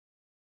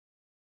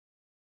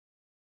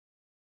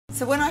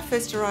So when I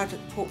first arrived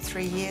at the port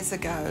 3 years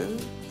ago,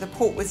 the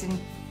port was in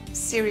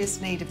serious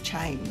need of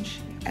change.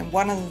 And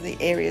one of the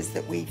areas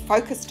that we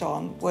focused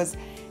on was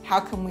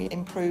how can we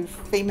improve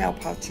female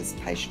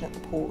participation at the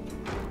port.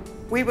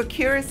 We were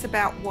curious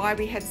about why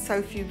we had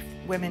so few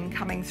women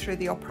coming through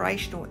the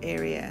operational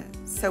area.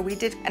 So we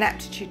did an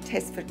aptitude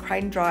test for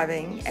crane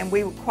driving, and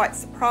we were quite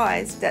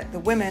surprised that the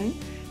women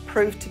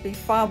proved to be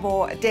far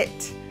more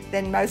adept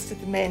than most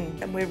of the men.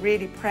 And we're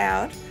really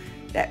proud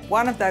that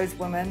one of those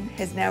women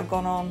has now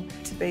gone on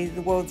to be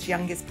the world's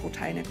youngest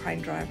portainer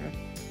crane driver.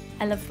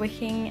 I love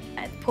working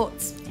at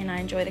ports and I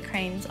enjoy the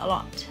cranes a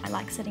lot. I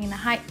like sitting in the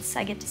heights,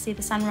 I get to see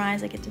the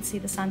sunrise, I get to see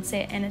the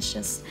sunset, and it's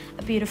just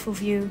a beautiful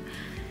view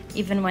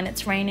even when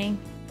it's raining.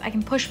 I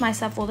can push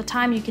myself all the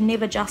time. You can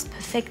never just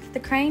perfect the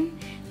crane.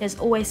 There's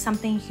always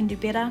something you can do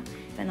better,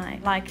 and I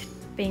like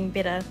being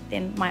better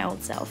than my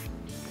old self.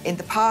 In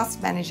the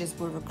past, managers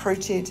were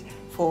recruited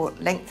for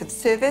length of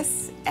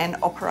service and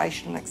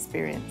operational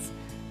experience,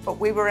 but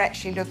we were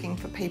actually looking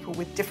for people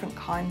with different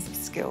kinds of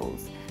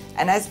skills.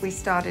 And as we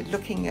started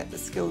looking at the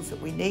skills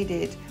that we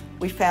needed,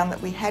 we found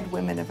that we had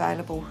women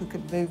available who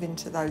could move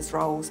into those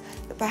roles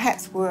that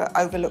perhaps were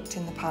overlooked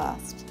in the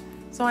past.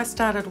 So I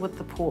started with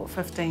the port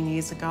 15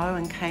 years ago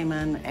and came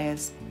in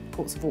as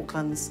Ports of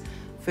Auckland's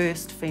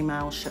first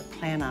female ship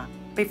planner.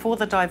 Before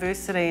the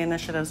diversity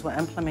initiatives were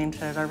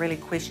implemented, I really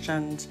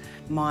questioned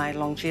my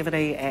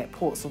longevity at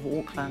Ports of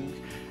Auckland,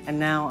 and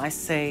now I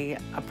see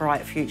a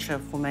bright future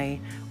for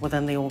me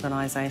within the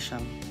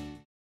organisation.